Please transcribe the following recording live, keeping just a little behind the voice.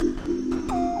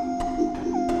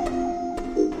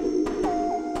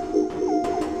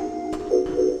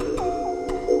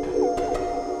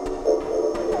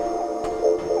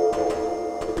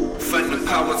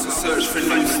to search for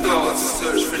new starts,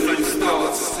 search for new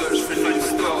starts, search for new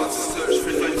starts, search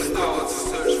for new starts,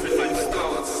 search for new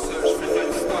starts, search for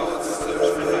new starts,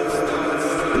 search for new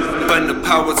starts. Find the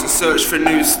power to search for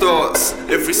new starts.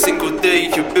 Every single day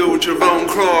you build your own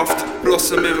craft.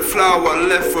 Blossoming flower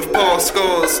left with past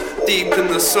scars. Deep in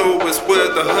the soul is where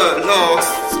the hurt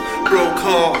lasts. Broke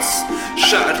hearts,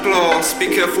 shattered glass. Be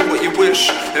careful what you wish,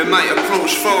 it might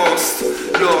approach fast.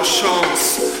 Last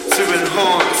chance to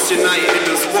enhance. United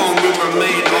as one, we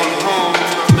remain unharmed.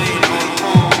 Remain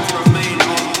unharmed, remain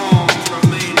unharmed,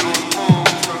 remain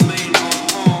unharmed, remain unharmed, remain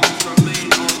unharmed,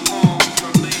 remain unharmed,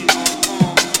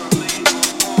 remain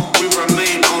unharmed. We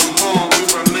remain unharmed, we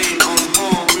remain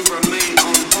unharmed, we remain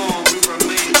unharmed, we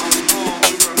remain unharmed,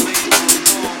 we remain unharmed, we remain unharmed.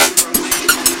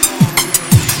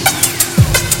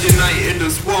 United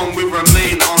as one, we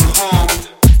remain unharmed.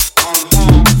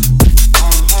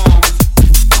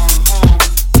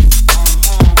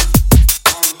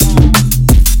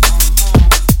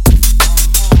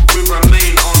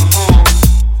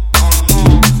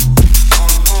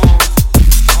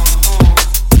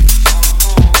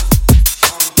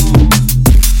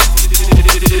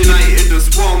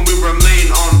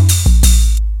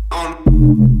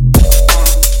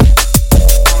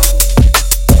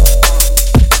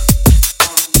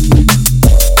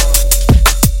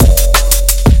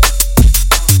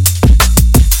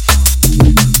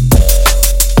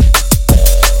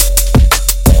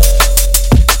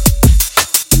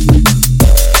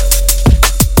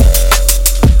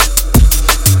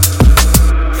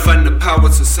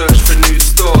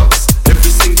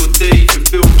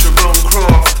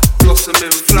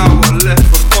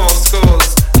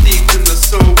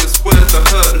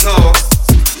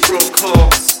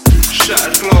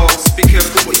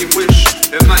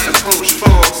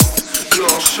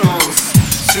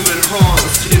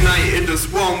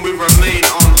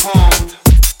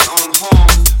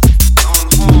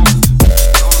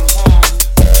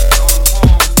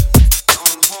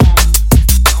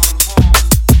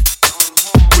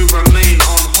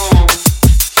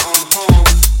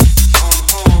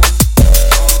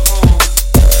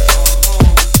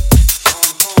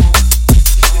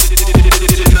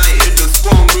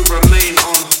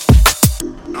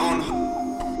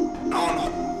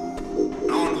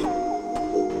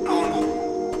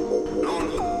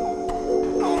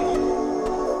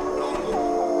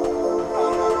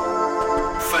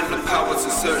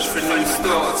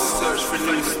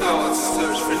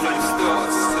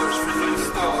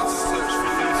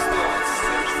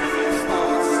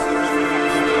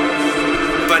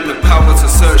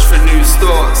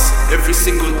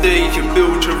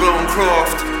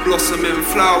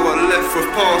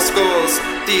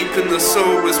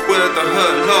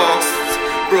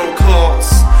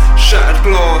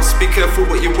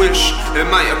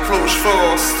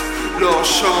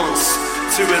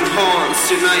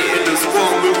 United as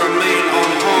one, we remain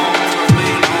unharmed.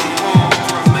 Remain unharmed, remain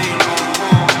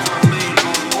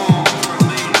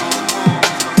unharmed, remain unharmed,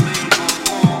 remain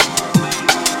unharmed, remain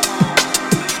unharmed,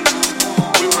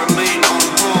 we remain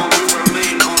unharmed, we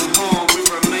remain unharmed, we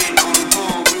remain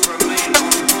unharmed, we remain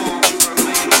unharmed, we remain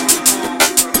unharmed.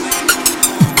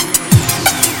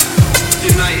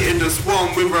 United as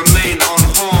one, we remain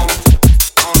unharmed,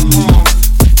 unharmed,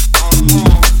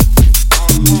 unharmed.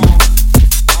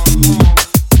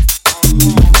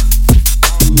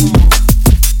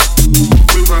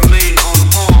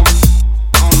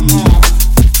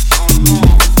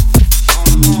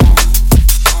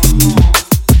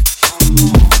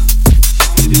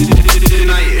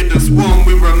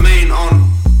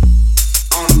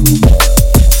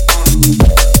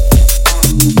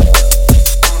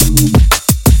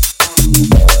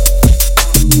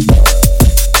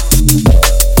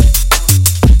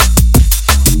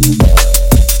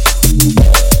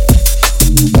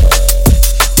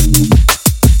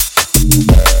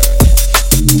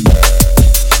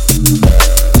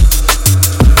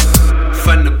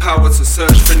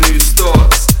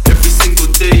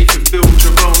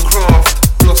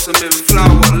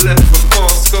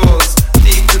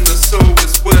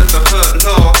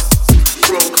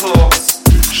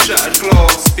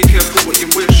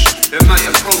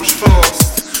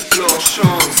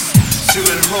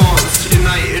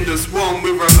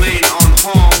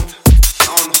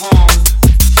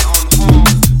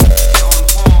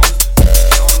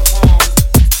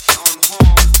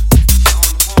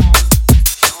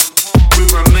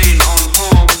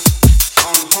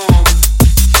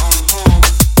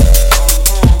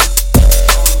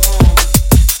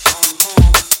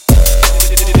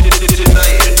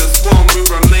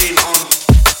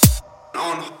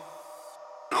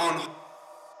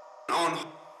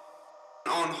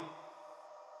 on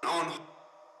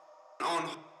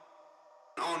on